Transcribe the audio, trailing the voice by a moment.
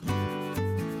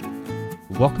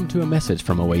Welcome to a message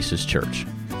from Oasis Church.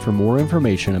 For more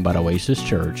information about Oasis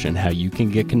Church and how you can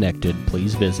get connected,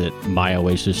 please visit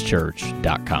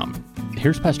myoasischurch.com.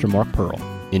 Here's Pastor Mark Pearl.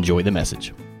 Enjoy the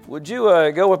message. Would you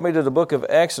go with me to the book of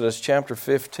Exodus chapter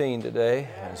 15 today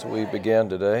as we begin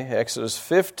today? Exodus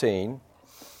 15.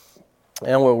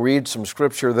 And we'll read some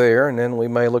scripture there, and then we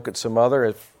may look at some other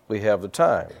if we have the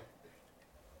time.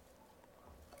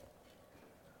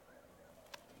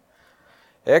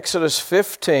 Exodus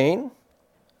 15.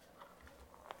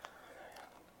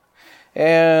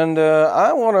 And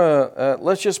I want to,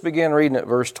 let's just begin reading at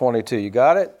verse 22. You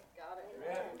got it?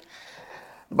 Got it.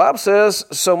 The Bible says,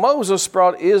 So Moses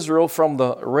brought Israel from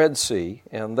the Red Sea,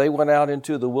 and they went out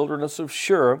into the wilderness of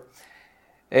Shur,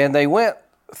 and they went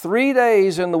 3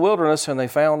 days in the wilderness, and they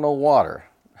found no water.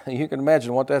 You can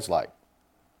imagine what that's like.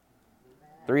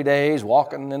 3 days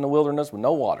walking in the wilderness with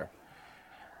no water.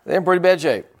 They're in pretty bad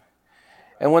shape.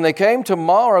 And when they came to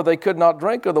Marah, they could not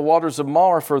drink of the waters of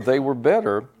Marah, for they were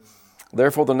bitter.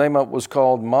 Therefore the name of it was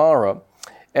called Marah.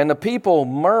 And the people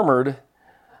murmured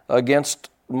against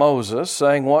Moses,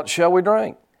 saying, What shall we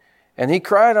drink? And he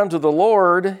cried unto the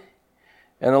Lord,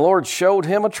 and the Lord showed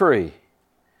him a tree,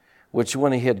 which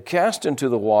when he had cast into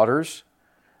the waters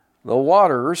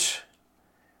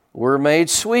were made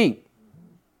sweet.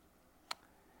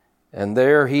 And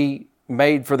there he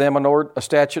made for them a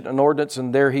statute, an ordinance,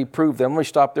 and there he proved them. Let me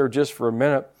stop there just for a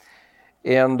minute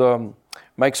and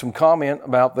make some comment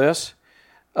about this.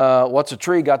 What's a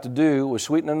tree got to do with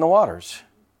sweetening the waters?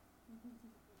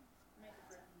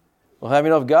 Well, how many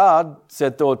know if God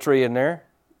said throw a tree in there,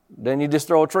 then you just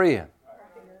throw a tree in?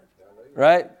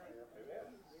 Right?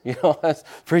 You know, I was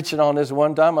preaching on this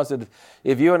one time. I said,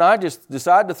 if you and I just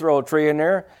decide to throw a tree in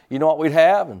there, you know what we'd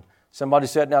have? And somebody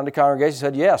sat down in the congregation and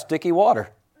said, yeah, sticky water.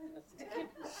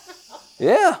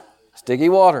 Yeah, sticky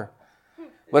water.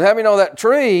 But how many know that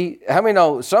tree, how many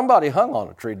know somebody hung on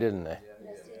a tree, didn't they?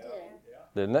 Yes, they did.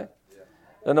 Didn't they?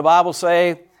 Doesn't the Bible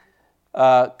say,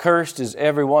 cursed is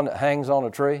everyone that hangs on a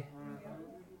tree?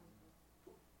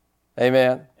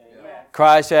 Amen.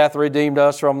 Christ hath redeemed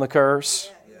us from the curse.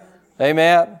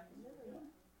 Amen.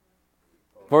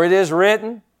 For it is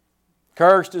written,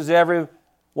 cursed is every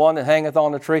one that hangeth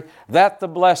on the tree, that the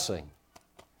blessing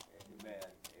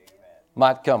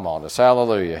might come on us.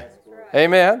 Hallelujah.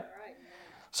 Amen.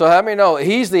 So how many know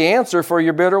He's the answer for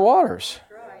your bitter waters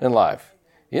in life?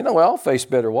 You know, we all face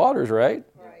bitter waters, right?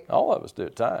 All of us do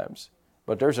at times.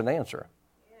 But there's an answer.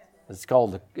 It's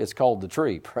called the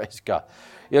tree. Praise God.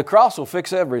 The cross will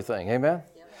fix everything. Amen.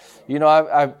 You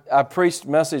know, I preached a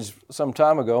message some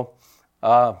time ago.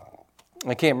 I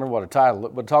can't remember what the title,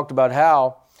 but it talked about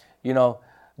how, you know,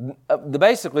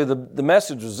 basically the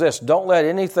message was this: don't let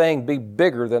anything be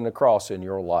bigger than the cross in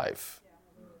your life.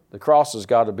 The cross has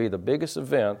got to be the biggest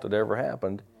event that ever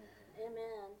happened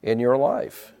in your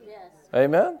life. Yes.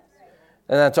 Amen?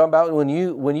 And I'm talking about when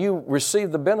you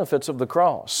received the benefits of the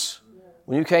cross,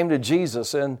 when you came to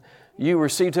Jesus and you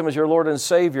received Him as your Lord and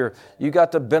Savior, you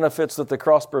got the benefits that the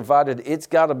cross provided. It's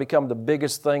got to become the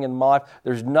biggest thing in my life.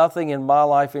 There's nothing in my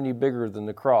life any bigger than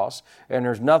the cross, and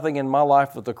there's nothing in my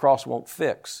life that the cross won't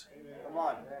fix.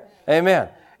 Amen. Amen.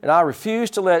 And I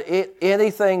refuse to let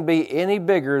anything be any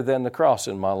bigger than the cross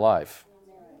in my life.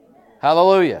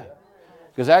 Hallelujah.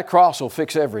 Because that cross will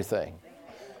fix everything.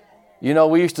 You know,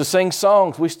 we used to sing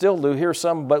songs. We still do hear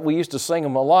some, but we used to sing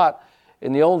them a lot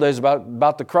in the old days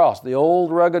about the cross, the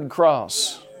old rugged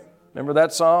cross. Remember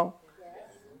that song?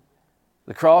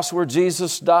 The cross where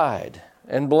Jesus died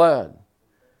and bled.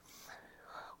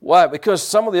 Why? Because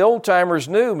some of the old timers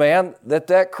knew, man,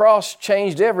 that cross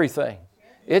changed everything.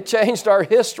 It changed our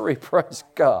history, praise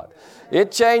God.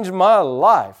 It changed my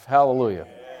life, hallelujah.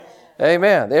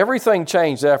 Amen. Everything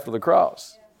changed after the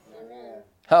cross.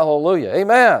 Hallelujah,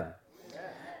 amen.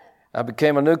 I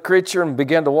became a new creature and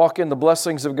began to walk in the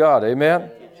blessings of God, amen.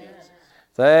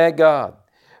 Thank God.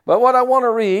 But what I want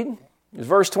to read is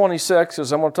verse 26,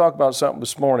 because I'm going to talk about something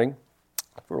this morning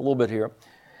for a little bit here.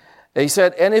 He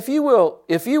said, and if you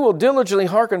will diligently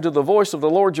hearken to the voice of the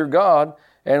Lord your God,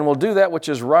 and will do that which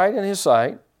is right in His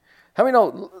sight. How many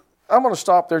know, I'm going to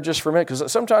stop there just for a minute,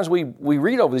 because sometimes we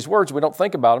read over these words, we don't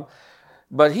think about them.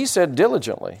 But He said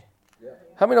diligently.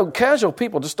 How many know casual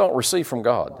people just don't receive from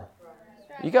God?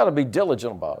 You got to be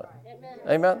diligent about it.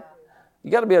 Amen?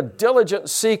 You got to be a diligent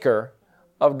seeker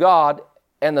of God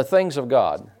and the things of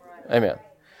God. Amen.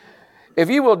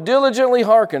 If you will diligently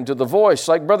hearken to the voice,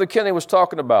 like Brother Kenny was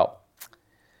talking about,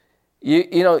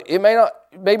 you know, it may not,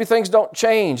 maybe things don't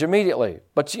change immediately,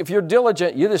 but if you're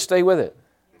diligent, you just stay with it.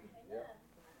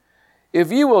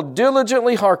 If you will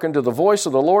diligently hearken to the voice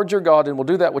of the Lord your God and will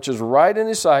do that which is right in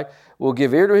His sight, will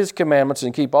give ear to His commandments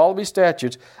and keep all of His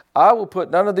statutes, I will put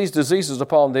none of these diseases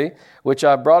upon thee, which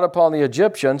I brought upon the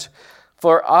Egyptians,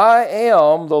 for I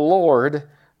am the Lord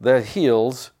that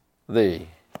heals thee.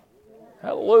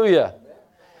 Hallelujah.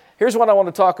 Here's what I want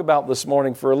to talk about this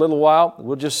morning for a little while.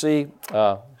 We'll just see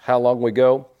how long we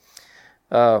go.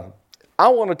 I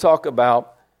want to talk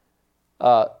about,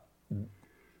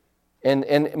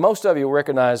 and most of you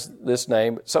recognize this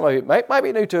name, but some of you might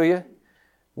be new to you,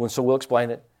 so we'll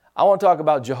explain it. I want to talk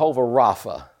about Jehovah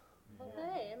Rapha.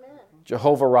 Okay, amen.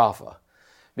 Jehovah Rapha.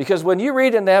 Because when you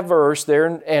read in that verse there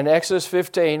in Exodus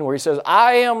 15 where He says,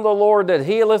 I am the Lord that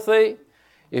healeth thee,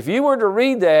 if you were to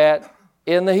read that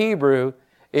in the Hebrew,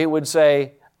 it would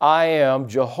say, I am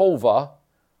Jehovah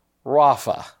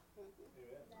Rapha.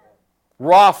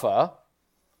 Rapha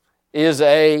is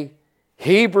a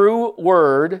Hebrew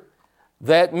word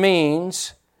that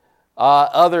means,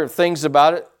 other things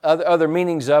about it, other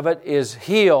meanings of it is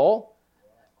heal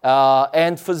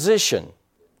and physician.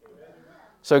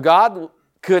 So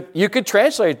you could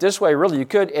translate it this way, really, you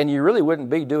could, and you really wouldn't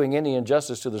be doing any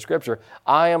injustice to the Scripture.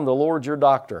 I am the Lord your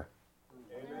doctor.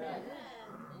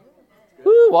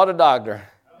 Woo, what a doctor.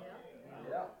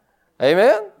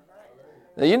 Amen?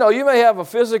 Now, you may have a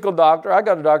physical doctor. I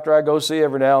got a doctor I go see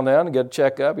every now and then and get a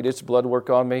checkup. He did some blood work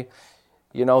on me,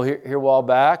 here a while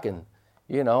back. And,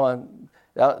 they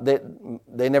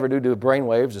never do brain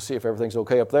waves to see if everything's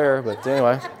okay up there. But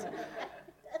anyway.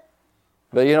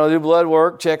 But, do blood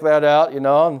work, check that out,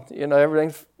 and,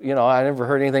 everything's, I never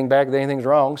heard anything back that anything's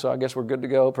wrong. So I guess we're good to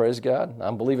go. Praise God.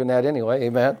 I'm believing that anyway.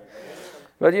 Amen.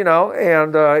 But,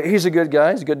 and he's a good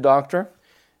guy. He's a good doctor.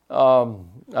 I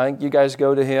think you guys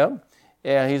go to him.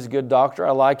 And he's a good doctor.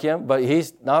 I like him. But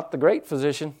he's not the great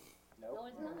physician. No,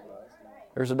 he's not.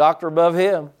 There's a doctor above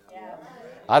him. Yeah.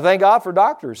 I thank God for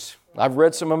doctors. I've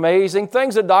read some amazing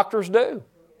things that doctors do.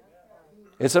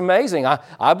 It's amazing.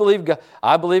 I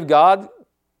believe God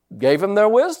gave them their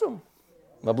wisdom.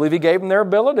 I believe He gave them their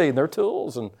ability and their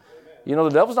tools. And, the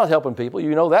devil's not helping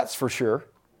people. That's for sure.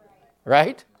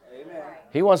 Right?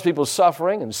 He wants people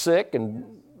suffering and sick and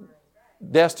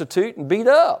destitute and beat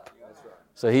up.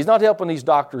 So He's not helping these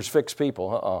doctors fix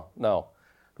people. No.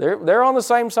 They're on the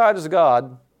same side as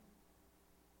God.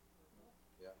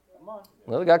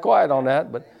 Well, they got quiet on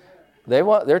that, but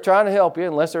they're trying to help you,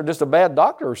 unless they're just a bad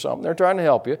doctor or something. They're trying to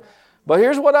help you. But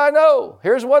here's what I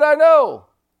know.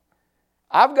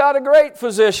 I've got a great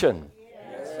physician.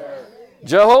 Yes,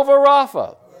 Jehovah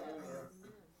Rapha.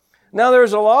 Now,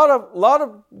 there's a lot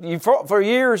of for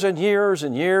years and years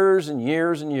and years and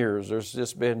years and years, there's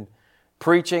just been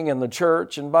preaching in the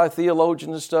church and by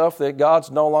theologians and stuff that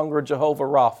God's no longer Jehovah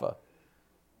Rapha.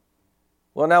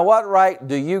 Well, now, what right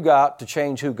do you got to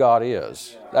change who God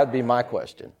is? That'd be my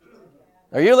question.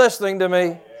 Are you listening to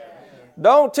me?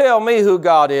 Don't tell me who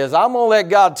God is. I'm going to let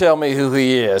God tell me who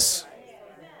He is.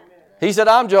 He said,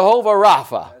 I'm Jehovah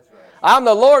Rapha. I'm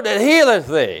the Lord that healeth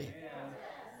thee.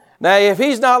 Now, if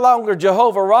He's no longer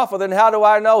Jehovah Rapha, then how do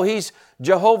I know He's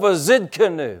Jehovah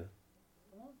Zidkenu?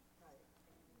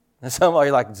 And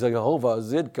somebody like Jehovah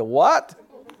Zidka, what?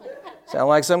 Sound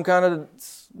like some kind of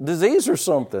disease or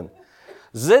something.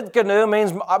 Zidkenu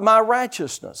means my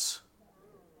righteousness.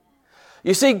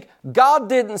 You see, God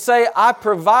didn't say, I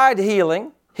provide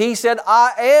healing. He said,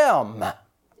 I am.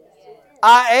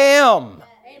 I am.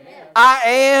 I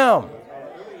am.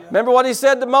 Remember what He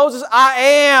said to Moses? I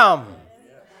am.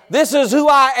 This is who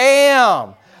I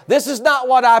am. This is not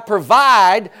what I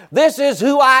provide. This is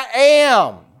who I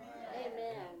am.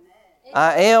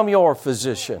 I am your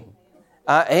physician.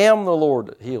 I am the Lord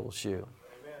that heals you.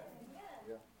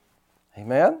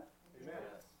 Amen?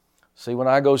 See, when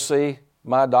I go see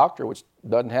my doctor, which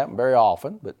doesn't happen very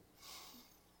often, but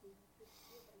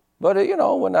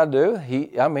when I do,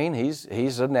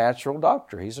 he's a natural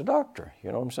doctor. He's a doctor.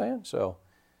 You know what I'm saying? So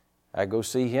I go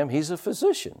see him. He's a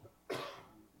physician.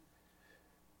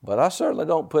 But I certainly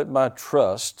don't put my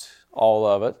trust, all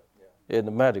of it, in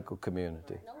the medical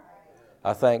community.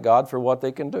 I thank God for what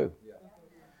they can do.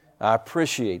 I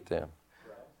appreciate them.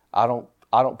 I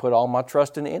don't put all my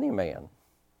trust in any man,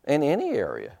 in any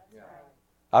area.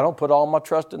 I don't put all my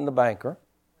trust in the banker.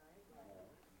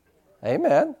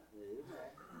 Amen.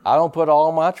 I don't put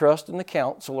all my trust in the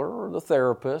counselor or the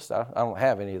therapist. I don't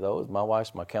have any of those. My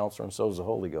wife's my counselor, and so is the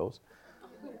Holy Ghost.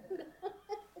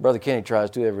 Brother Kenny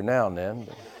tries to every now and then.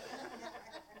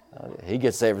 But he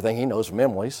gets everything he knows from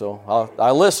Emily, so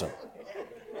I listen.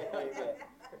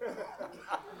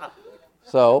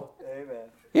 So,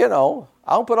 I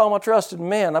don't put all my trust in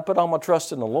men. I put all my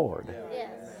trust in the Lord. Yes.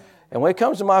 And when it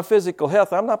comes to my physical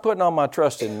health, I'm not putting all my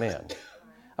trust in men.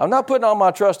 I'm not putting all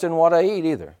my trust in what I eat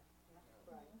either.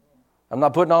 I'm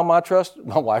not putting all my trust.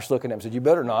 My wife's looking at me and said, "You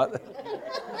better not."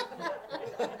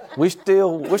 We're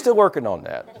still working on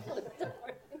that.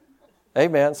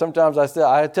 Amen. Sometimes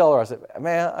I tell her, I said,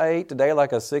 "Man, I ate today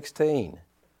like a 16."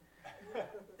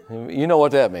 You know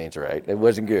what that means, right? It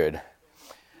wasn't good.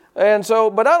 And so,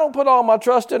 but I don't put all my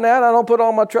trust in that. I don't put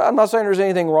all my trust. I'm not saying there's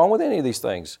anything wrong with any of these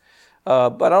things.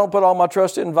 But I don't put all my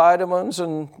trust in vitamins,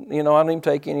 and, I don't even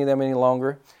take any of them any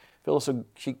longer. Phyllis,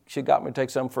 she got me to take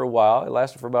some for a while. It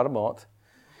lasted for about a month.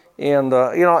 And,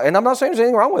 and I'm not saying there's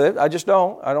anything wrong with it. I just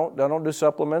don't. I don't do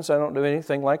supplements. I don't do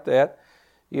anything like that.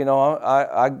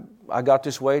 I got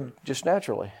this way just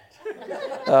naturally.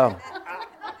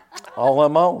 All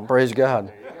on my own, praise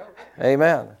God.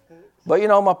 Amen. But,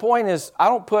 my point is,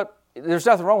 there's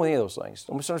nothing wrong with any of those things.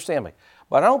 Don't misunderstand me.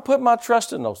 But I don't put my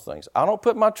trust in those things. I don't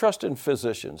put my trust in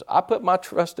physicians. I put my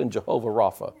trust in Jehovah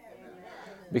Rapha.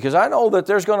 Because I know that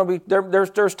there's going to be,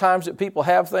 there's times that people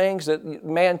have things that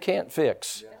man can't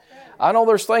fix. I know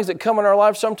there's things that come in our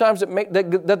life sometimes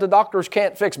that the doctors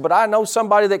can't fix, but I know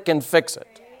somebody that can fix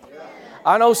it.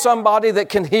 I know somebody that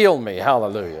can heal me.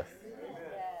 Hallelujah.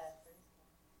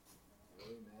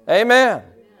 Amen.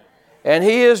 And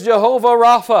He is Jehovah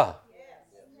Rapha.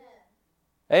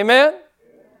 Amen.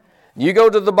 You go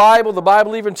to the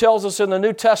Bible even tells us in the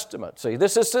New Testament. See,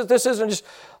 this isn't just,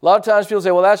 a lot of times people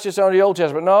say, well, that's just on the Old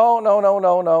Testament.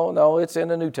 No, it's in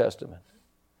the New Testament.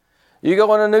 You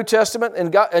go in the New Testament,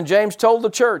 and James told the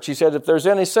church, he said, if there's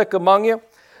any sick among you,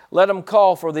 let them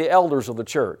call for the elders of the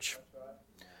church.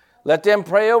 Let them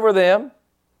pray over them,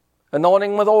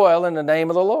 anointing with oil in the name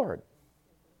of the Lord.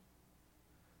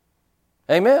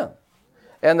 Amen.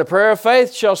 And the prayer of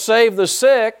faith shall save the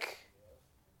sick,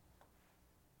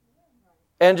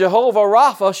 and Jehovah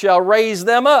Rapha shall raise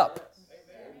them up.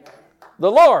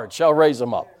 The Lord shall raise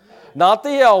them up. Not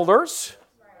the elders,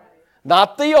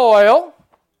 not the oil,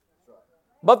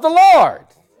 but the Lord.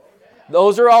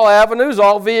 Those are all avenues,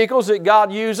 all vehicles that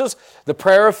God uses. The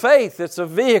prayer of faith, it's a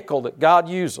vehicle that God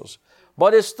uses.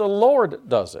 But it's the Lord that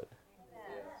does it.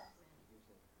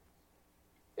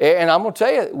 And I'm going to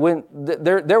tell you, when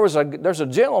there's a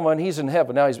gentleman, he's in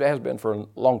heaven now. He has been for a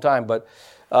long time, but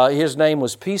his name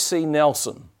was P.C.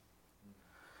 Nelson.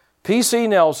 P.C.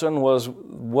 Nelson was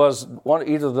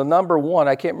either the number one,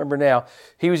 I can't remember now.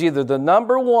 He was either the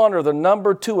number one or the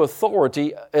number two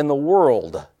authority in the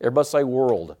world. Everybody say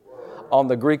world. On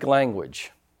the Greek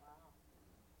language.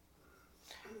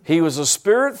 He was a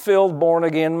Spirit-filled,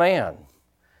 born-again man.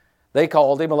 They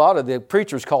called him, a lot of the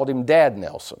preachers called him Dad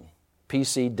Nelson.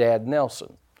 P.C. Dad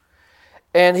Nelson.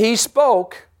 And he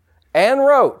spoke and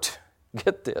wrote,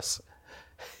 get this,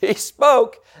 he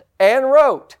spoke and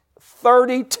wrote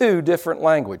 32 different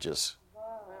languages.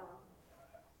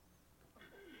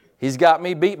 He's got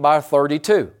me beat by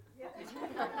 32.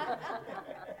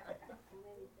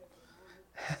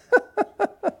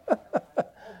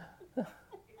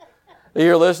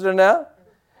 You're listening now?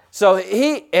 So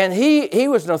he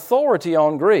was an authority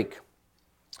on Greek.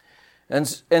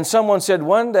 And someone said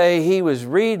one day he was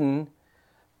reading,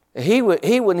 when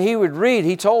he would read,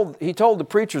 he told the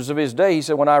preachers of his day, he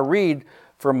said, when I read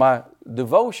for my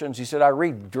devotions, he said, I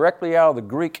read directly out of the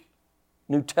Greek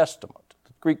New Testament,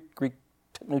 the Greek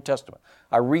New Testament.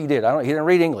 I read it. He didn't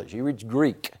read English. He reads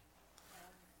Greek.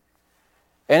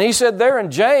 And he said there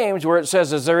in James, where it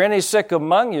says, is there any sick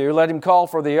among you? Let him call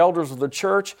for the elders of the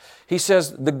church. He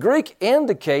says the Greek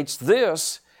indicates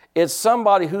this. It's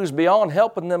somebody who's beyond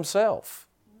helping themselves.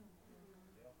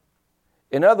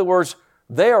 In other words,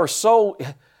 they are so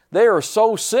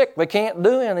sick they can't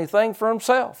do anything for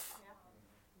themselves.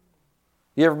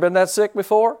 You ever been that sick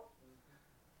before?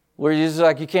 Where you're just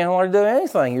like you can't hardly do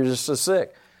anything. You're just so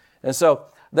sick. And so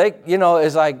they,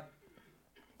 it's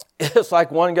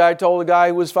like one guy told a guy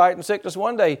who was fighting sickness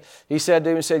one day. He said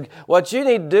to him, what you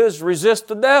need to do is resist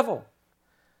the devil.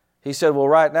 He said, well,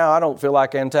 right now I don't feel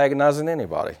like antagonizing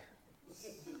anybody.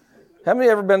 How many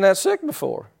ever been that sick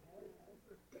before?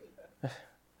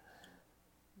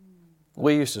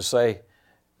 We used to say,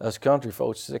 us country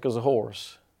folks, sick as a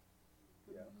horse.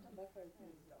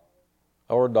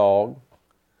 Or a dog.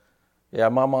 Yeah,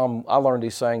 my mom, I learned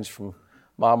these things from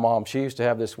my mom. She used to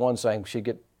have this one saying, she'd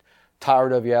get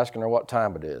tired of you asking her what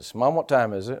time it is. Mom, what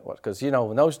time is it? Because,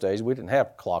 in those days, we didn't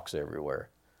have clocks everywhere.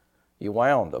 You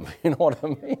wound them, you know what I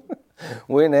mean?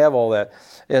 We didn't have all that.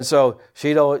 And so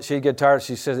she'd get tired.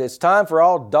 She says, it's time for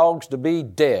all dogs to be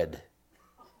dead.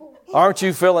 Aren't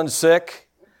you feeling sick?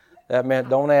 That meant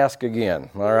don't ask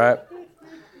again, all right?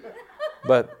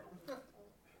 But,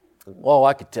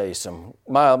 I could tell you some.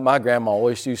 My grandma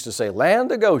always used to say,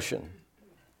 land of Goshen.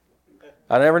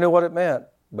 I never knew what it meant.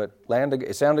 but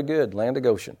it sounded good, land of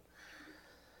Goshen.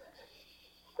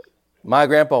 My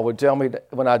grandpa would tell me that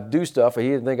when I do stuff he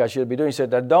didn't think I should be doing, he said,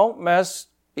 now don't mess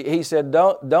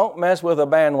with a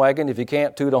bandwagon if you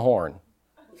can't toot a horn.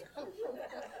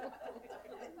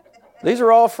 These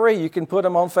are all free. You can put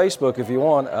them on Facebook if you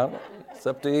want. It's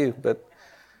up to you.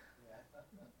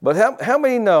 But how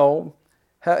many know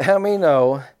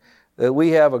that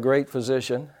we have a great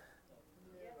physician?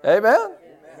 Amen?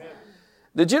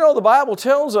 Did you know the Bible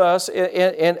tells us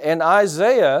in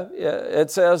Isaiah,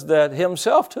 it says that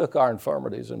himself took our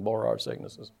infirmities and bore our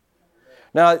sicknesses.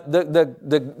 Now,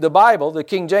 the Bible, the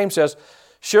King James says,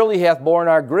 surely he hath borne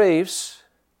our griefs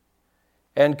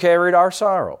and carried our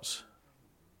sorrows.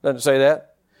 Doesn't it say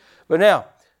that? But now,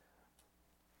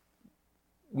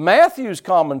 Matthew's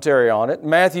commentary on it,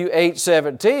 Matthew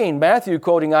 8:17, Matthew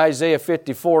quoting Isaiah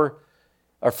 54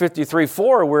 or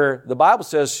 53:4, where the Bible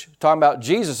says, talking about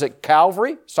Jesus at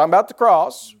Calvary, it's talking about the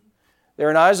cross. There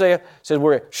in Isaiah, it says,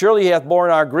 where surely he hath borne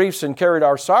our griefs and carried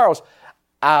our sorrows.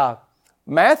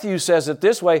 Matthew says it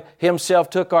this way,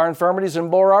 himself took our infirmities and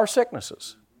bore our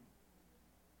sicknesses.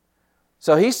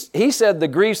 So he said the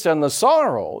griefs and the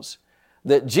sorrows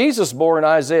that Jesus bore in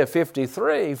Isaiah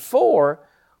 53:4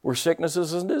 were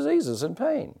sicknesses and diseases and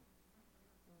pain.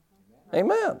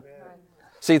 Amen.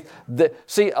 See,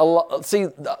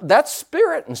 that's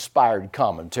Spirit-inspired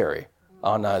commentary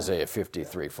on Isaiah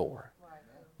 53:4.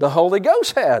 The Holy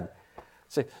Ghost had.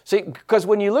 See, because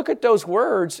when you look at those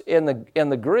words in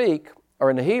the Greek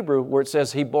or in the Hebrew, where it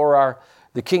says He bore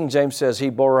the King James says He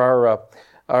bore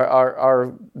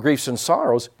our griefs and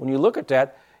sorrows. When you look at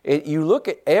that, you look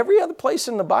at every other place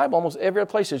in the Bible, almost every other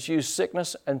place it's used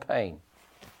sickness and pain.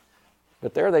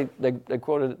 But there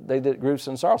they did griefs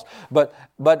and sorrows. But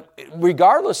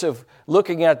regardless of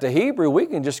looking at the Hebrew, we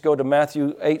can just go to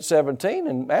Matthew 8:17,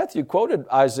 and Matthew quoted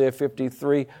Isaiah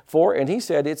 53:4, and he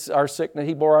said it's our sickness.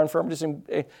 He bore our infirmities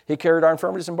and he carried our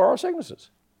infirmities and bore our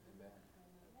sicknesses.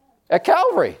 At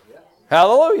Calvary. Yes.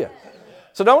 Hallelujah.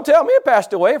 So don't tell me it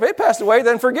passed away. If it passed away,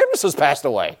 then forgiveness has passed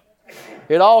away.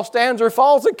 It all stands or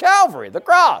falls at Calvary, the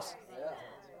cross.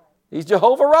 He's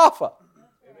Jehovah Rapha.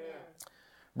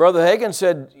 Brother Hagin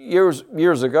said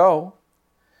years ago,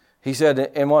 he said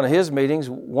in one of his meetings,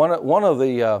 one of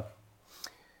the,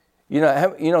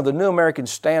 the New American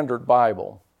Standard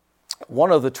Bible,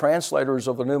 one of the translators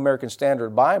of the New American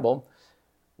Standard Bible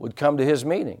would come to his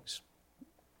meetings.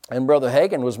 And Brother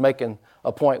Hagin was making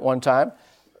a point one time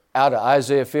out of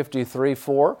Isaiah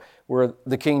 53:4, where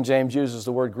the King James uses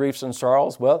the word griefs and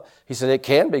sorrows. Well, he said it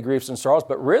can be griefs and sorrows,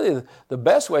 but really the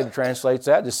best way to translate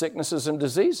that is sicknesses and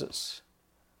diseases.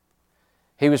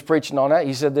 He was preaching on that.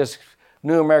 He said this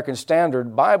New American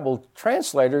Standard Bible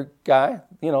translator guy,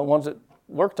 ones that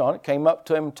worked on it, came up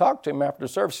to him and talked to him after the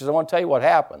service. He said, I want to tell you what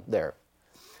happened there.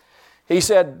 He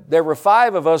said, there were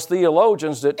 5 of us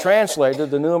theologians that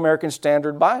translated the New American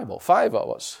Standard Bible, 5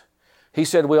 of us. He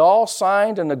said, we all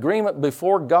signed an agreement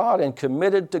before God and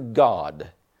committed to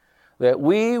God that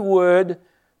we would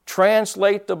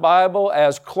translate the Bible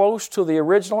as close to the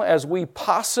original as we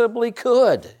possibly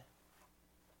could.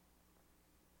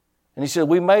 And he said,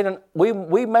 we made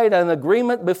an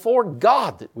agreement before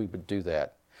God that we would do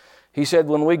that. He said,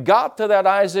 when we got to that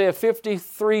Isaiah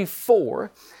 53:4,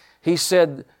 he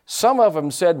said, some of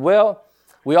them said, well,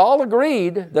 we all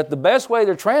agreed that the best way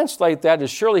to translate that is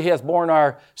surely he hath borne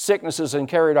our sicknesses and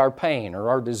carried our pain or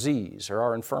our disease or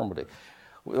our infirmity.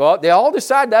 Well, they all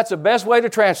decided that's the best way to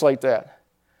translate that.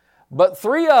 But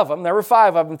 3 of them, there were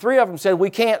 5 of them, 3 of them said we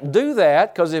can't do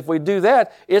that because if we do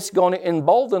that, it's going to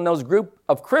embolden those group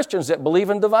of Christians that believe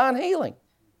in divine healing.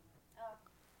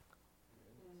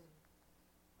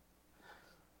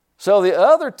 So the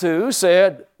other 2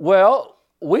 said, well,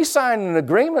 we signed an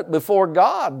agreement before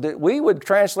God that we would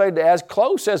translate it as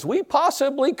close as we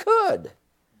possibly could.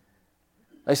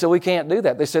 They said, we can't do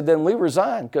that. They said, then we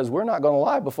resign because we're not going to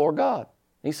lie before God.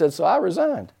 He said, so I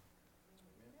resigned.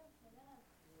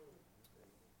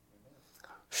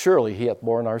 Surely he hath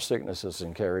borne our sicknesses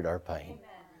and carried our pain.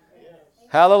 Amen.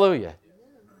 Hallelujah.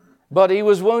 But he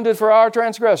was wounded for our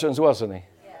transgressions, wasn't he?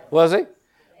 Yes. Was he?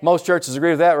 Most churches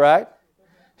agree with that, right?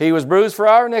 He was bruised for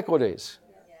our iniquities.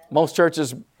 Most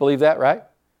churches believe that, right?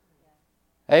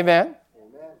 Amen.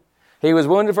 Amen. He was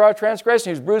wounded for our transgressions.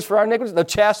 He was bruised for our iniquities. The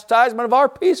chastisement of our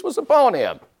peace was upon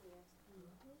him.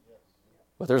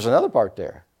 But there's another part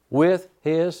there. With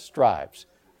his stripes,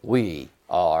 we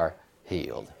are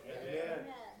healed.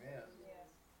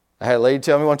 I had a lady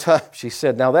tell me one time, she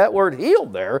said, now that word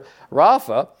healed there,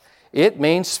 Rapha, it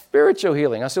means spiritual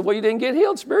healing. I said, well, you didn't get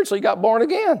healed spiritually, you got born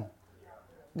again.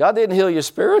 God didn't heal you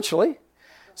spiritually.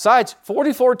 Besides,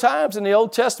 44 times in the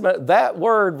Old Testament, that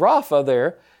word Rapha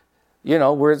there, you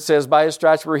know, where it says, by His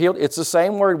stripes we're healed, it's the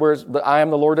same word where I am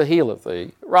the Lord that healeth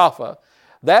thee, Rapha.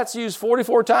 That's used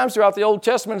 44 times throughout the Old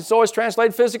Testament. It's always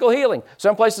translated physical healing.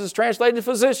 Some places it's translated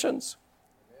physicians.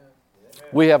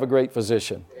 We have a great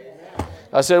physician.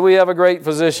 I said, we have a great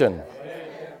physician.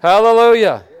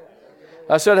 Hallelujah.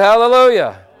 I said,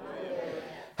 hallelujah.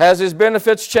 Has His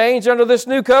benefits changed under this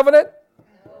new covenant?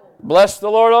 Bless the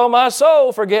Lord, O my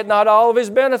soul, forget not all of His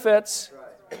benefits.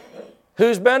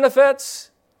 Whose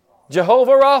benefits?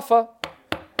 Jehovah Rapha,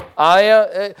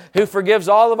 who forgives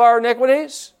all of our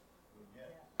iniquities.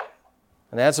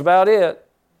 And that's about it.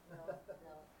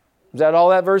 Is that all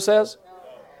that verse says?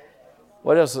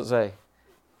 What else does it say?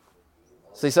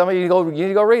 See, some of you need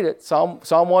to go read it. Psalm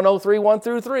 103, 1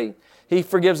 through 3. He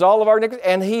forgives all of our iniquities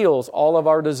and heals all of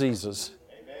our diseases.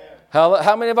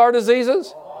 How many of our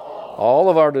diseases? All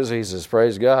of our diseases.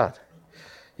 Praise God.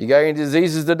 You got any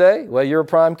diseases today? Well, you're a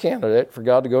prime candidate for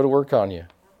God to go to work on you.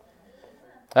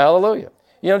 Hallelujah.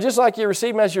 You know, just like you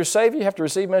receive Him as your Savior, you have to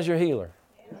receive Him as your healer.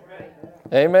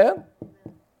 Amen.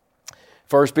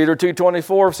 1 Peter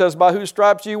 2:24 says, by whose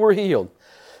stripes you were healed.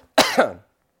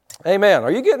 Amen.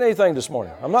 Are you getting anything this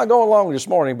morning? I'm not going long this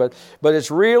morning, but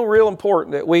it's real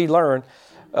important that we learn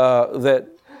that,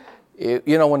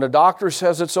 you know, when the doctor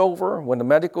says it's over, when the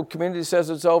medical community says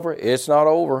it's over, it's not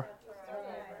over.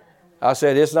 I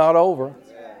said it's not over.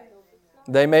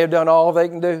 They may have done all they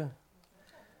can do.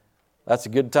 That's a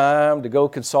good time to go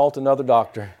consult another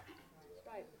doctor.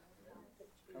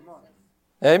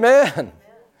 Amen.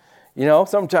 You know,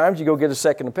 sometimes you go get a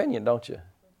second opinion, don't you?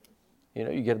 You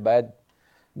know, you get a bad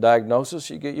diagnosis,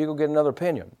 you go get another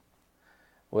opinion.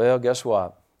 Well, guess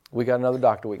what? We got another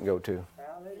doctor we can go to.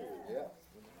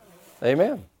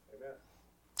 Amen.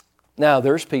 Now,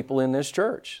 there's people in this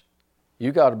church.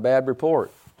 You got a bad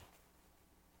report.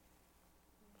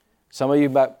 Some of you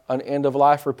got an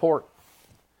end-of-life report,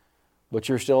 but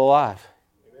you're still alive.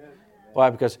 Why?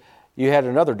 Because you had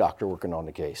another doctor working on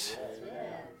the case.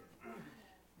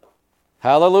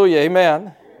 Hallelujah,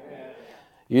 amen.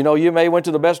 You know, you may went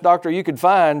to the best doctor you could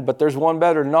find, but there's one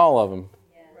better than all of them.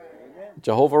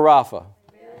 Jehovah Rapha.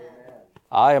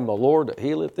 I am the Lord that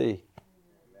healeth thee.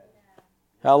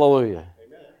 Hallelujah.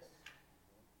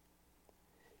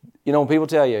 You know, when people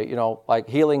tell you, you know, like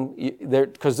healing,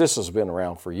 because this has been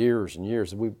around for years and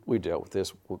years. We dealt with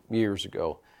this years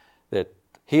ago, that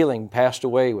healing passed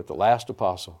away with the last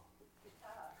apostle.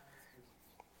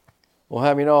 Well,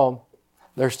 have you know,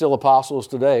 there's still apostles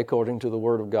today according to the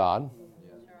Word of God.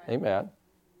 Amen.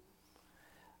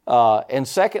 And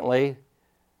secondly,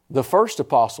 the first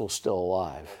apostle is still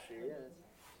alive.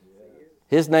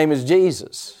 His name is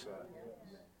Jesus.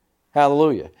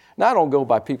 Hallelujah. Now, I don't go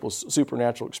by people's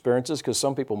supernatural experiences because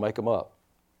some people make them up.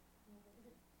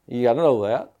 You got to know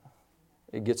that.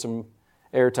 It gets some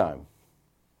airtime.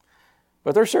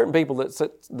 But there are certain people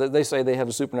that they say they have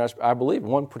a supernatural. I believe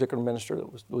one particular minister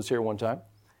that was here one time.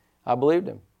 I believed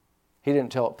him. He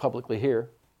didn't tell it publicly here,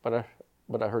 but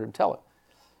I heard him tell it.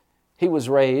 He was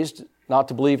raised not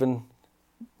to believe in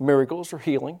miracles or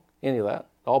healing, any of that.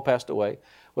 It all passed away.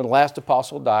 When the last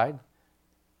apostle died,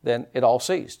 then it all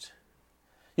ceased.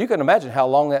 You can imagine how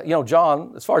long that, you know,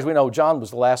 John, as far as we know, John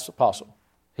was the last apostle.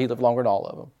 He lived longer than all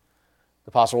of them. The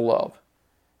apostle of love.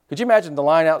 Could you imagine the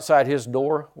line outside his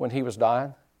door when he was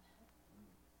dying?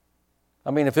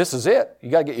 I mean, if this is it,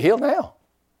 you got to get healed now.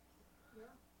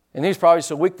 And he's probably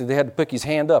so weak that they had to pick his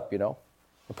hand up, you know,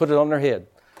 and put it on their head.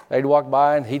 They'd walk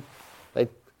by and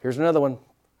here's another one.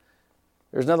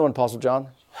 There's another one, Apostle John.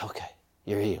 Okay,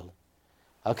 you're healed.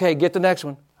 Okay, get the next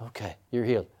one. Okay, you're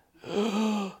healed.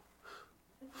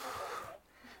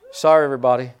 Sorry,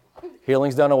 everybody.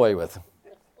 Healing's done away with.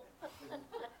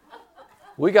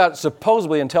 We got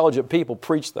supposedly intelligent people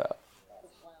preach that.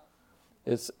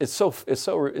 It's so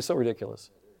ridiculous.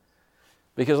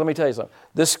 Because let me tell you something.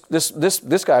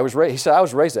 This guy was raised. He said, I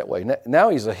was raised that way. Now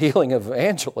he's a healing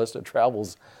evangelist that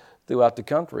travels throughout the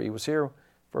country. He was here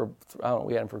for, I don't know,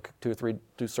 we had him for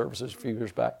two services a few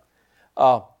years back.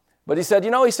 But he said,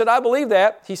 I believe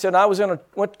that. He said,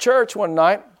 went to church one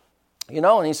night,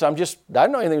 and he said, I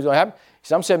didn't know anything was going to happen. He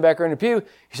said, I'm sitting back here in the pew.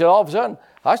 He said, all of a sudden,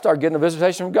 I started getting a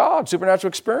visitation from God, supernatural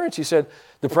experience. He said,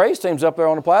 the praise team's up there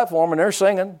on the platform and they're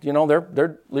singing,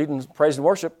 they're leading praise and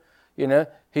worship,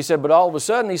 He said, but all of a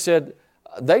sudden, he said,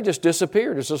 they just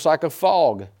disappeared. It's just like a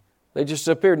fog. They just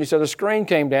disappeared. And he said, a screen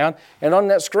came down, and on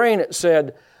that screen it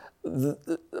said,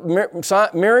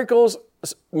 miracles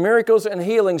and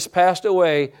healings passed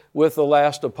away with the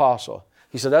last apostle.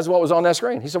 He said, that's what was on that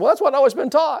screen. He said, well, that's what I've always been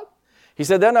taught. He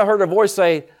said, then I heard a voice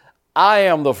say, I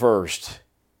am the first.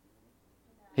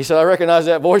 He said, I recognize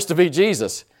that voice to be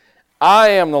Jesus. I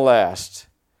am the last.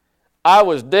 I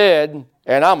was dead,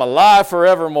 and I'm alive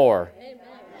forevermore. Amen.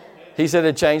 He said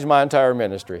it changed my entire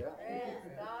ministry.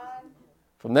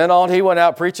 From then on, he went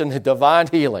out preaching divine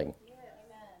healing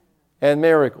and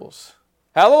miracles.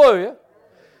 Hallelujah.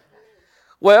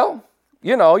 Well,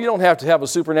 you know, you don't have to have a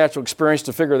supernatural experience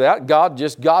to figure that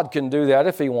out. God can do that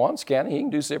if He wants, can He? He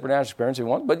can do supernatural experience if He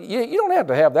wants. But you don't have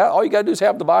to have that. All you got to do is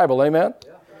have the Bible. Amen?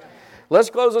 Let's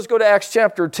close. Let's go to Acts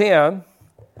chapter 10.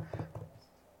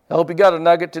 I hope you got a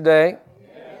nugget today.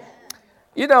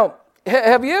 You know,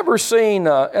 have you ever seen,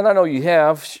 and I know you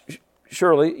have,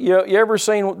 surely, you ever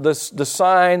seen the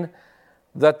sign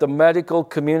that the medical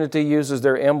community uses,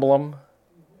 their emblem?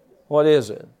 What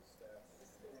is it?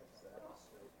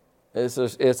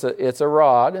 It's a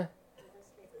rod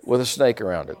with a snake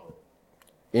around it.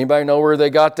 Anybody know where they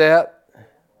got that?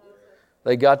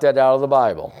 They got that out of the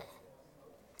Bible.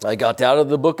 They got that out of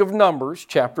the book of Numbers,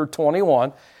 chapter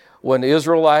 21, when the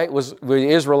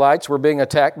Israelites were being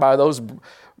attacked by those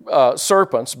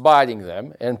serpents biting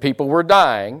them, and people were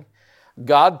dying.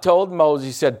 God told Moses,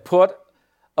 He said, put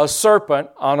a serpent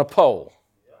on a pole.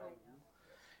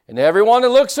 And everyone that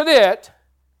looks at it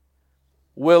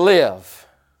will live.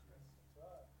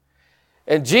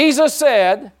 And Jesus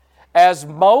said, as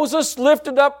Moses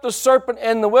lifted up the serpent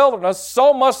in the wilderness,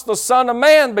 so must the Son of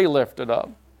Man be lifted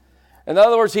up. In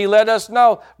other words, He let us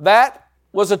know that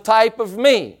was a type of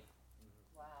me.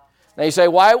 Wow. Now you say,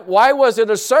 why was it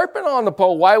a serpent on the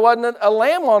pole? Why wasn't it a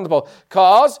lamb on the pole?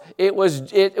 Because it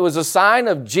was a sign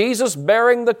of Jesus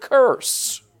bearing the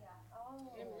curse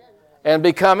and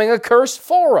becoming a curse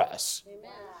for us.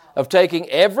 Of taking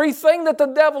everything that the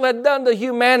devil had done to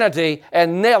humanity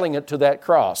and nailing it to that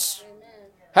cross. Amen.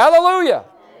 Hallelujah!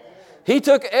 Amen. He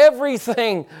took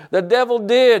everything the devil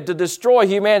did to destroy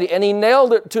humanity and He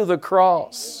nailed it to the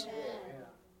cross.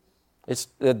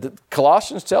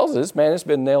 Colossians tells us this man has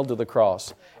been nailed to the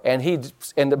cross. And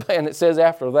it says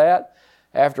after that,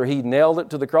 after He nailed it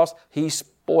to the cross, He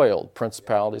spoiled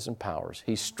principalities and powers.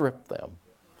 He stripped them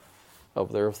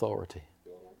of their authority.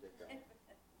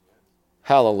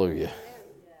 Hallelujah.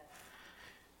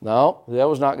 No, the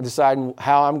devil's not deciding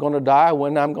how I'm going to die,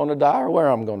 when I'm going to die, or where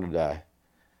I'm going to die.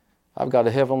 I've got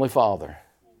a Heavenly Father.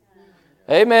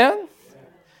 Amen?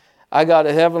 I got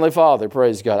a Heavenly Father,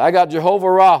 praise God. I got Jehovah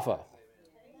Rapha.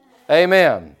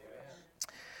 Amen.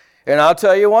 And I'll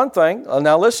tell you one thing.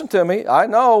 Now listen to me. I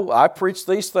know I preached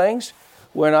these things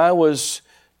when I was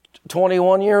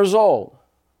 21 years old.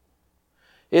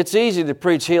 It's easy to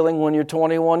preach healing when you're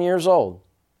 21 years old.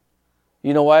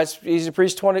 You know why it's easy to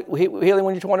preach healing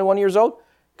when you're 21 years old?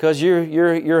 Because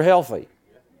you're healthy.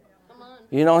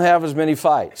 You don't have as many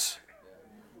fights.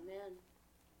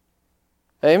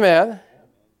 Amen.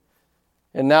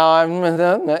 And now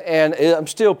I'm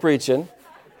still preaching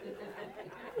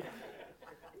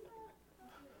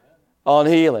on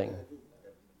healing.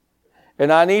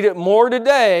 And I need it more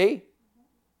today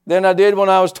than I did when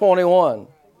I was 21.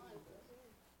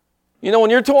 You know,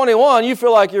 when you're 21, you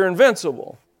feel like you're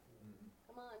invincible.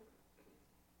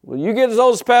 Well, you get as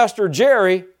old as Pastor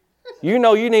Jerry, you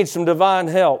know you need some divine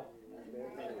help.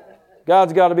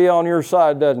 God's got to be on your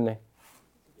side, doesn't He?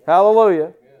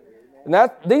 Hallelujah.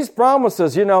 And these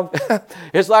promises, you know,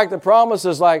 it's like the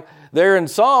promises like there in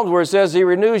Psalms where it says He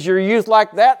renews your youth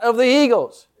like that of the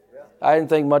eagles. I didn't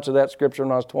think much of that scripture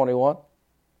when I was 21.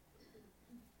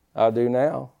 I do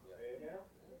now.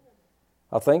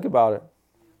 I think about it.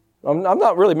 I'm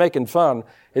not really making fun.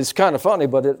 It's kind of funny,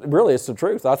 but it's the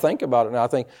truth. I think about it and I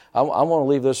think, I want to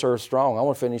leave this earth strong. I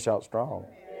want to finish out strong.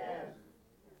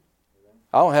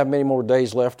 I don't have many more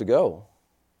days left to go.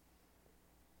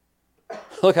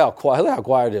 Look how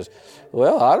quiet it is.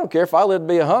 Well, I don't care if I live to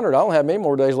be 100. I don't have many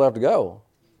more days left to go.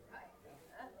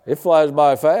 It flies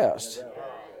by fast.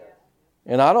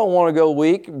 And I don't want to go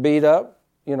weak, beat up,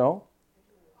 you know.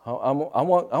 I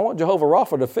want Jehovah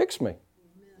Rapha to fix me.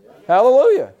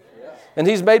 Hallelujah. And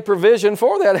He's made provision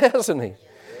for that, hasn't He?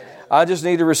 I just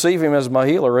need to receive Him as my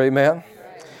healer. Amen.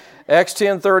 Acts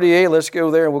 10:38, let's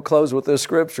go there and we'll close with this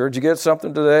scripture. Did you get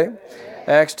something today?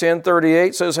 Acts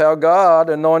 10:38 says how God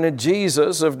anointed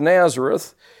Jesus of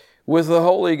Nazareth with the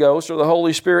Holy Ghost or the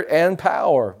Holy Spirit and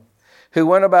power, who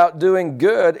went about doing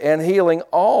good and healing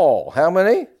all. How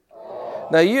many? All.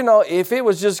 Now, you know, if it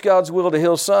was just God's will to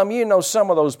heal some, you know some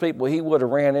of those people He would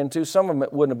have ran into, some of them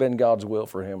it wouldn't have been God's will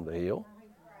for Him to heal.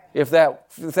 If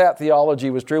that theology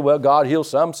was true, well, God heals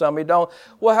some He don't.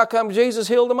 Well, how come Jesus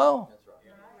healed them all?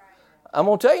 I'm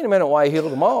going to tell you in a minute why He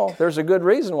healed them all. There's a good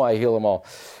reason why He healed them all.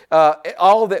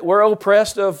 All that we're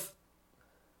oppressed of.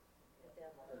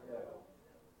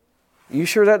 You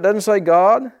sure that doesn't say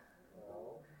God?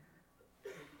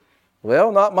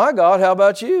 Well, not my God. How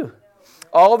about you?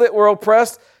 All that were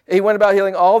oppressed, he went about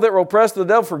healing all that were oppressed of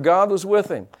the devil, for God was with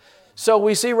him. So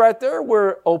we see right there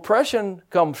where oppression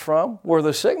comes from, where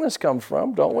the sickness comes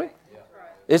from, don't we?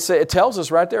 It tells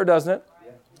us right there, doesn't it?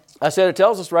 I said it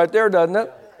tells us right there, doesn't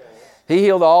it? He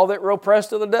healed all that were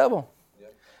oppressed of the devil.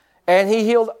 And he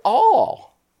healed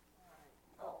all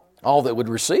that would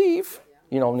receive.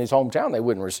 You know, in his hometown, they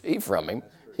wouldn't receive from him.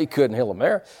 He couldn't heal them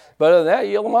there. But other than that,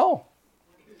 he healed them all.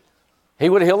 He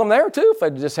would have healed them there too if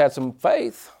they'd just had some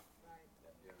faith.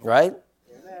 Right?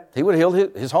 He would have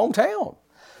healed his hometown.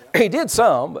 He did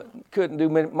some, but couldn't do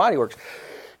mighty works.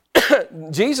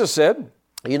 Jesus said,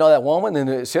 you know that woman in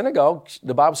the synagogue,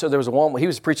 the Bible said there was a woman, he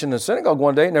was preaching in the synagogue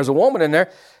one day, and there's a woman in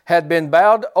there, had been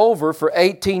bowed over for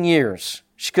 18 years.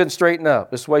 She couldn't straighten up.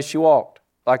 This is the way she walked,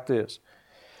 like this.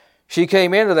 She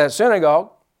came into that synagogue,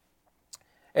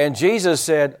 and Jesus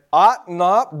said, ought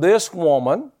not this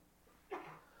woman,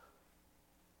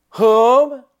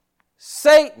 whom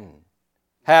Satan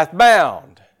hath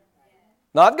bound,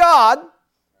 not God,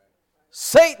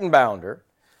 Satan bound her,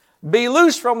 be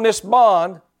loosed from this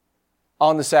bond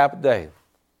on the Sabbath day?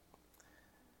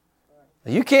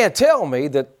 You can't tell me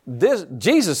that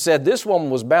Jesus said this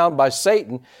woman was bound by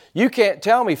Satan. You can't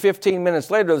tell me 15 minutes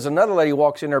later there's another lady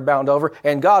walks in there bound over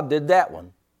and God did that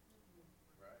one.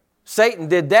 Satan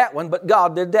did that one, but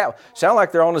God did that one. Sound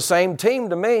like they're on the same team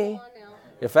to me,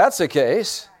 if that's the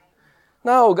case.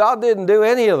 No, God didn't do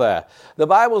any of that. The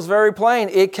Bible's very plain.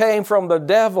 It came from the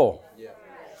devil.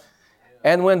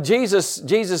 And when Jesus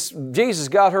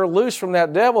got her loose from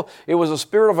that devil, it was a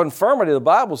spirit of infirmity, the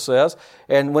Bible says.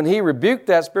 And when he rebuked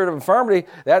that spirit of infirmity,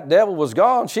 that devil was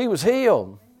gone. She was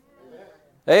healed.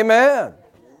 Amen.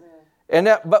 And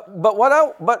that,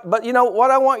 but you know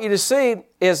what I want you to see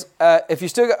is if you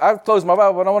still, I've closed my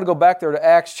Bible, but I want to go back there to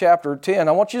Acts chapter 10.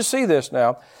 I want you to see this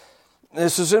now.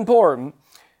 This is important.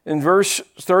 In verse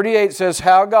 38 it says,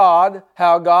 how God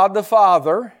the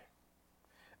Father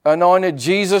anointed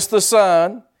Jesus the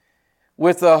Son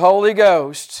with the Holy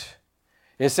Ghost.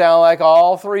 It sounds like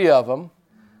all three of them,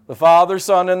 the Father,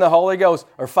 Son, and the Holy Ghost,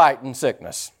 are fighting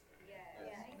sickness.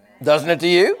 Doesn't it to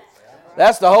you?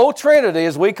 That's the whole Trinity,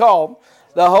 as we call them.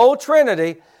 The whole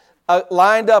Trinity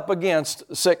lined up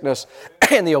against sickness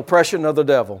and the oppression of the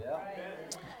devil.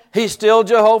 He's still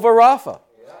Jehovah Rapha.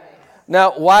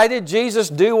 Now, why did Jesus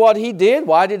do what He did?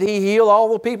 Why did He heal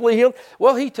all the people He healed?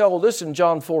 Well, He told us in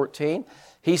John 14,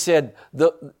 He said,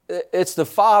 it's the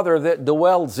Father that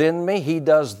dwells in me. He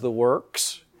does the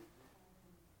works.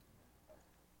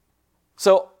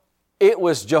 So, it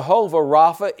was Jehovah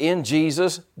Rapha in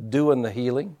Jesus doing the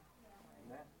healing.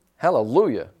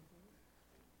 Hallelujah.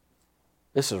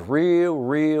 This is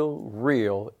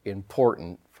real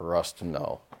important for us to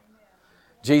know.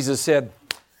 Jesus said,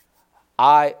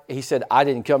 He said, I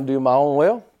didn't come to do my own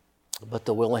will, but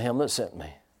the will of Him that sent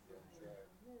me.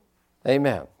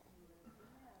 Amen.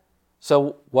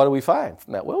 So what do we find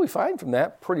from that? Well, we find from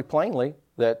that pretty plainly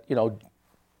that,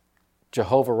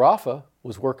 Jehovah Rapha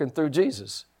was working through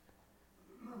Jesus.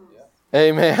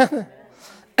 Amen.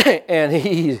 And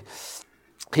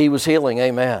he was healing.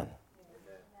 Amen.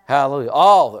 Hallelujah.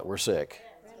 All that were sick.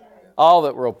 All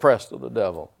that were oppressed of the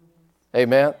devil.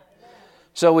 Amen.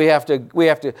 So we have to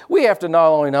not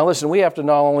only, now listen, we have to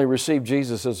not only receive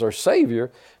Jesus as our Savior,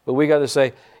 but we got to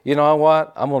say, you know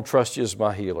what? I'm going to trust you as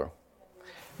my healer.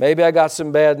 Maybe I got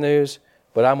some bad news,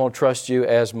 but I'm going to trust you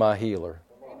as my healer.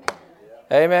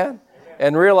 Amen.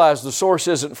 And realize the source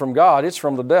isn't from God, it's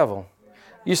from the devil.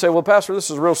 You say, well, Pastor, this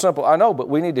is real simple. I know, but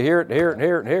we need to hear it, hear it,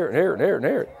 hear it, hear it, hear it, hear it,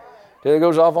 hear it. Till it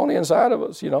goes off on the inside of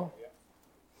us,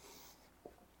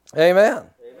 Amen.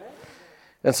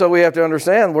 And so we have to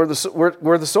understand where the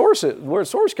source is, where the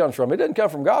source comes from. It doesn't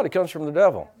come from God, it comes from the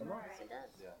devil.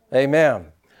 Amen.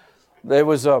 There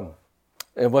was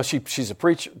she's a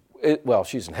preacher.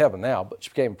 She's in heaven now, but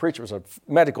she became a preacher. Was a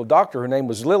medical doctor. Her name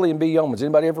was Lillian B. Yeomans.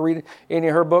 Anybody ever read any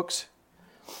of her books?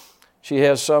 She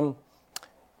has some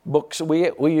books.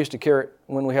 We used to carry it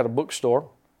when we had a bookstore.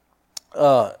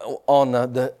 I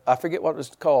forget what it was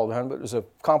called, but it was a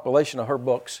compilation of her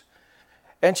books.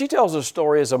 And she tells a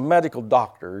story as a medical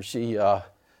doctor. She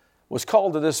was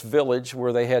called to this village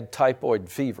where they had typhoid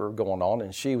fever going on,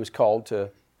 and she was called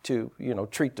to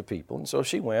treat the people. And so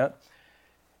she went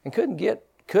and couldn't get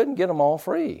them all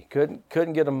free. Couldn't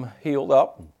get them healed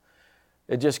up.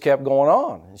 It just kept going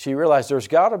on. And she realized there's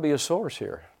got to be a source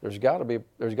here. There's got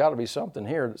to be something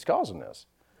here that's causing this.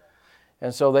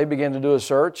 And so they began to do a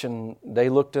search, and they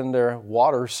looked in their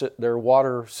water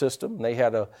system. They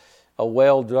had a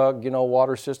well-dug,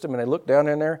 water system, and they looked down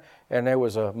in there, and there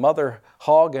was a mother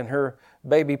hog and her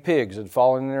baby pigs had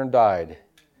fallen in there and died.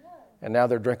 And now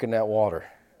they're drinking that water.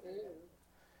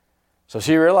 So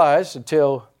she realized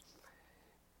until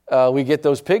we get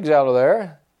those pigs out of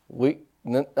there,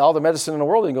 all the medicine in the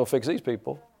world ain't going to fix these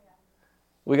people.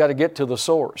 We got to get to the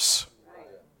source.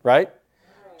 Right?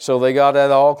 So they got that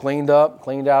all cleaned out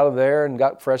of there and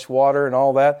got fresh water and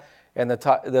all that. And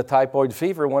the typhoid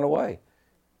fever went away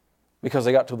because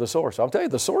they got to the source. I'll tell you,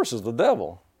 the source is the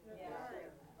devil.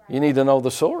 You need to know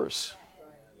the source.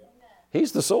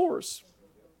 He's the source.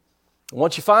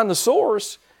 Once you find the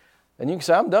source, then you can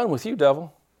say, I'm done with you,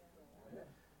 devil.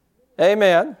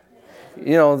 Amen.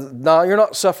 You know, no, you're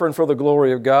not suffering for the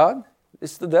glory of God.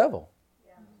 It's the devil.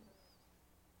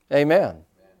 Amen.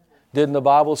 Didn't the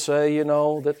Bible say, you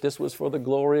know, that this was for the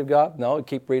glory of God? No,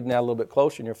 keep reading that a little bit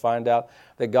closer and you'll find out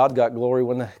that God got glory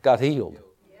when they got healed.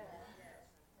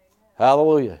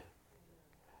 Hallelujah.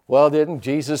 Well, didn't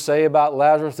Jesus say about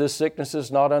Lazarus, this sickness is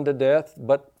not unto death,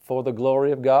 but for the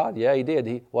glory of God? Yeah, he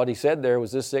did. What he said there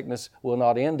was this sickness will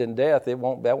not end in death. That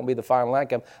won't be the final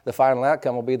outcome. The final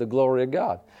outcome will be the glory of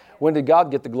God. When did God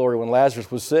get the glory? When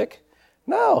Lazarus was sick?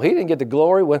 No, he didn't get the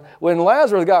glory. When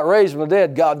Lazarus got raised from the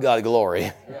dead, God got glory.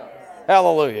 Yeah.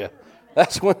 Hallelujah.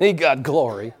 That's when he got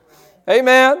glory.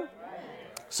 Amen.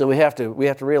 So we have to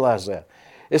realize that.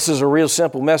 This is a real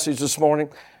simple message this morning,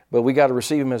 but we got to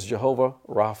receive him as Jehovah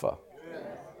Rapha.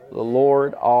 The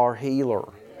Lord our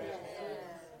healer.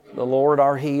 The Lord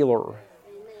our healer.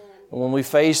 And when we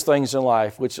face things in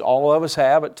life, which all of us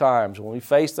have at times, when we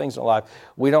face things in life,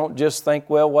 we don't just think,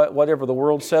 well, whatever the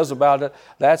world says about it,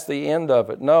 that's the end of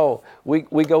it. No, we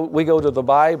go to the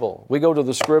Bible. We go to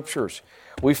the Scriptures.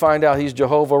 We find out he's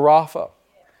Jehovah Rapha.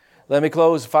 Let me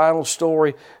close the final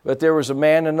story. But there was a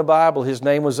man in the Bible. His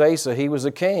name was Asa. He was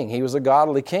a king. He was a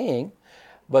godly king.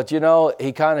 But, you know,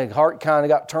 heart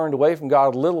got turned away from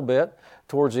God a little bit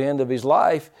towards the end of his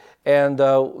life. And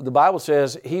the Bible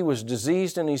says he was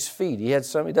diseased in his feet. He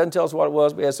doesn't tell us what it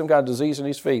was, but he had some kind of disease in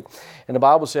his feet. And the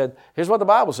Bible said, here's what the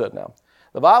Bible said now.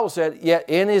 The Bible said, yet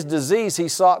in his disease he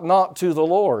sought not to the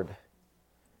Lord,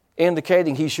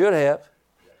 indicating he should have,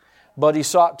 but he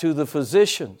sought to the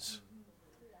physicians.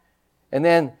 And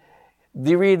then,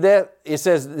 do you read that? It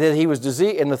says that he was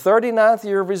diseased. In the 39th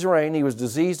year of his reign, he was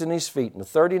diseased in his feet. In the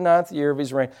 39th year of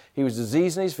his reign, he was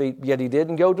diseased in his feet, yet he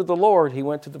didn't go to the Lord, he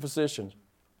went to the physicians.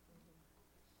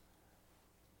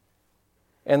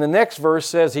 And the next verse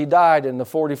says he died in the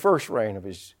 41st reign of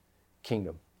his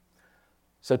kingdom.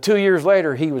 So 2 years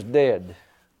later, he was dead.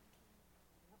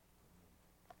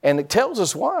 And it tells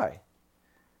us why.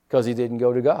 Because he didn't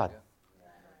go to God.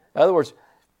 In other words,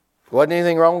 wasn't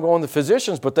anything wrong going to the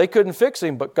physicians, but they couldn't fix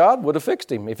him, but God would have fixed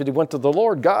him. If he went to the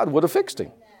Lord, God would have fixed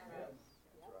him.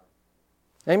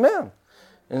 Amen.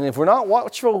 And if we're not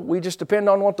watchful, we just depend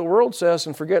on what the world says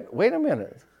and forget, wait a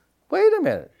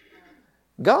minute.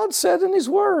 God said in his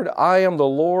word, I am the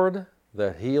Lord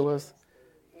that healeth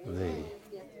thee.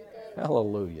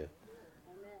 Hallelujah.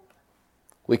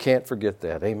 We can't forget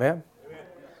that. Amen.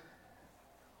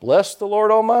 Bless the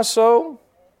Lord, O my soul,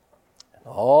 and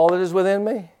all that is within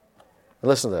me. And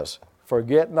listen to this.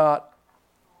 Forget not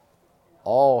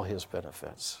all his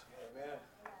benefits.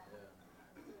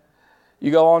 You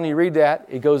go on, you read that.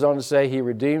 It goes on to say, he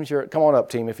redeems your... Come on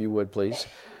up, team, if you would, please.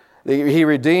 He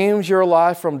redeems your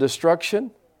life from destruction.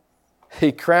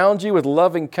 He crowns you with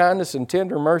loving kindness and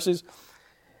tender mercies.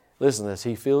 Listen to this.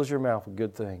 He fills your mouth with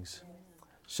good things,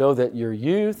 so that your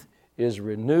youth is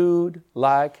renewed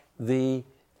like the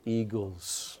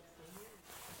eagles.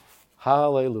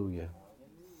 Hallelujah.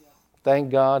 Thank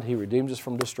God he redeems us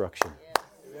from destruction.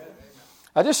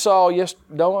 I just saw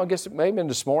I guess it may have been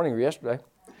this morning or yesterday.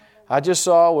 I just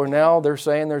saw where now they're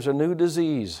saying there's a new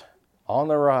disease on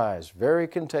the rise, very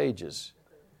contagious.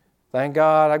 Thank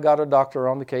God I got a doctor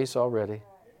on the case already.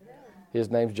 His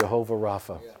name's Jehovah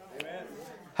Rapha.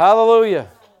 Hallelujah.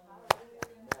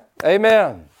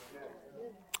 Amen.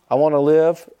 I want to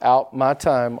live out my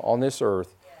time on this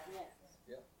earth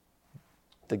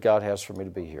that God has for me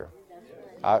to be here.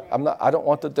 I don't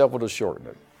want the devil to shorten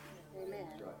it.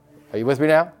 Are you with me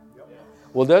now?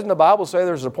 Well, doesn't the Bible say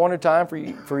there's an appointed time for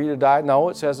you to die? No,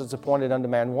 it says it's appointed unto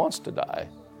man wants to die.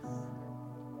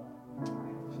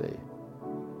 See,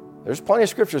 there's plenty of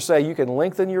scriptures say you can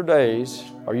lengthen your days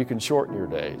or you can shorten your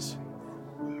days.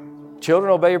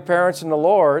 Children, obey your parents in the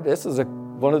Lord. This is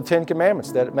one of the 10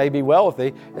 Commandments, that it may be well with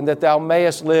thee, and that thou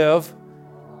mayest live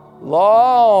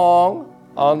long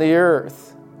on the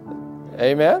earth.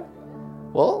 Amen?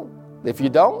 Well, if you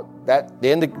don't,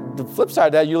 the flip side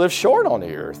of that, you live short on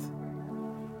the earth.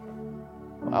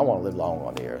 I want to live long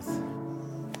on the earth.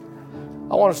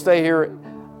 I want to stay here.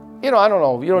 I don't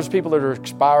know. There's people that are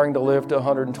aspiring to live to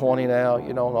 120 now,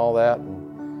 and all that.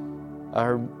 I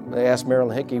heard they asked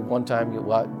Marilyn Hickey one time,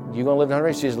 "What? You going to live to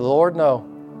 100?" She said, "Lord, no.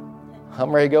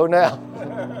 I'm ready to go now."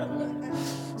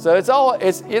 So it's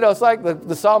like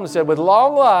the psalmist said, "With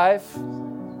long life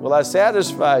will I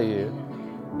satisfy you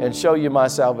and show you my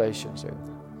salvation."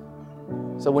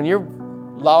 So when you're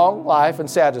long life and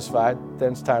satisfied,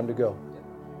 then it's time to go.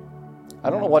 I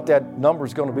don't know what that number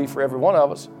is going to be for every one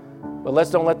of us, but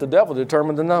let's don't let the devil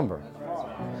determine the number.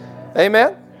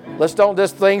 Amen? Let's don't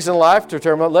just things in life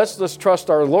determine. Let's just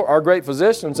trust our Lord, our great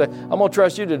physician, and say, "I'm going to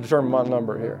trust you to determine my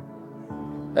number here."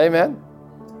 Amen?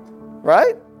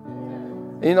 Right?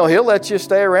 You know, He'll let you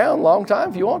stay around a long time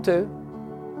if you want to.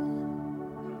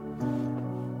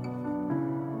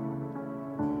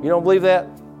 You don't believe that?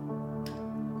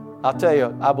 I'll tell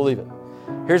you, I believe it.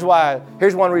 Here's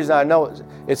one reason I know it.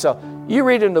 It's so. You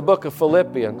read in the book of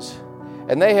Philippians,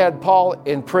 and they had Paul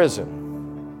in prison.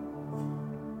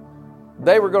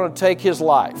 They were going to take his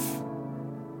life.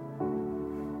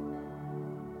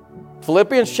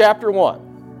 Philippians chapter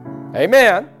 1.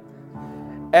 Amen.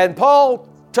 And Paul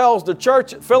tells the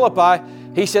church at Philippi,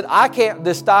 he said, "I can't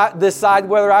decide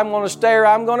whether I'm going to stay or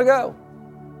I'm going to go."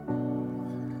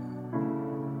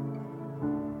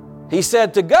 He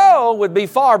said to go would be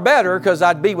far better because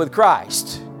I'd be with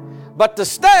Christ. But to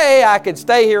stay, I could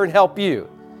stay here and help you.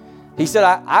 He said,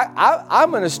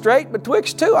 I'm in a strait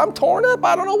betwixt two. I'm torn up.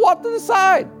 I don't know what to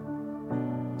decide.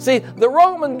 See, the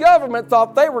Roman government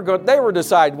thought they were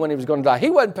deciding when he was going to die. He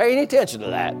wasn't paying any attention to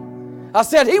that. I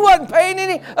said, he wasn't paying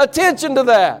any attention to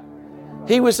that.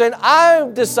 He was saying,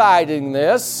 "I'm deciding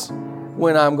this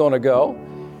when I'm going to go."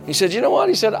 He said, "You know what?"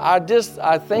 He said, I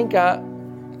think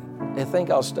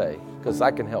I'll stay because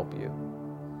I can help you."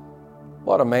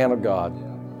 What a man of God.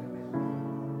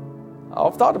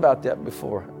 I've thought about that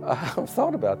before. I've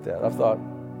thought about that. I've thought,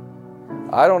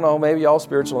 I don't know, maybe y'all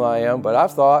spiritual than I am, but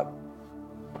I've thought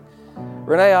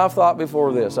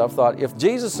before this. I've thought, if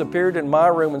Jesus appeared in my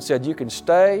room and said, "You can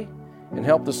stay and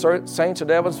help the saints at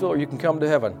Evansville, or you can come to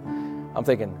heaven," I'm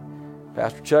thinking,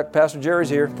 Pastor Chuck, Pastor Jerry's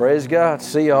here. Praise God.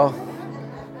 See y'all.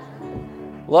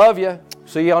 Love you.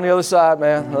 See you on the other side,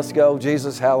 man. Let's go.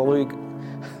 Jesus, hallelujah.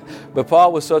 But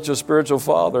Paul was such a spiritual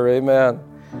father, amen,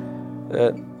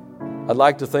 that I'd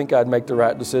like to think I'd make the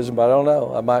right decision, but I don't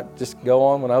know. I might just go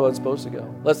on when I wasn't supposed to go.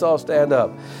 Let's all stand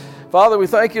up. Father, we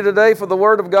thank you today for the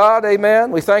Word of God,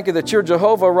 amen. We thank you that you're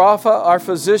Jehovah Rapha, our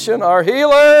physician, our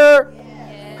healer.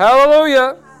 Yes.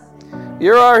 Hallelujah.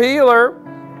 You're our healer.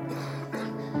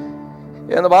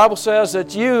 And the Bible says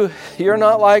that you're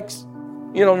not like,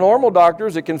 normal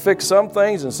doctors that can fix some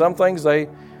things, and some things they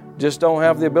just don't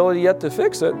have the ability yet to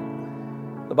fix it.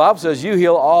 The Bible says you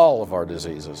heal all of our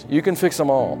diseases. You can fix them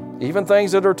all. Even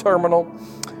things that are terminal,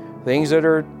 things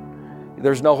that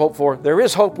there's no hope for. There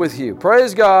is hope with you.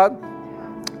 Praise God.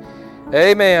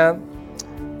 Amen.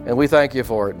 And we thank you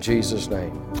for it in Jesus'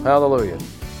 name. Hallelujah.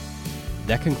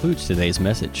 That concludes today's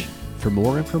message. For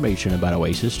more information about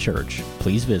Oasis Church,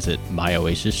 please visit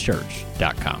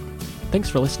myoasischurch.com. Thanks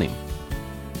for listening.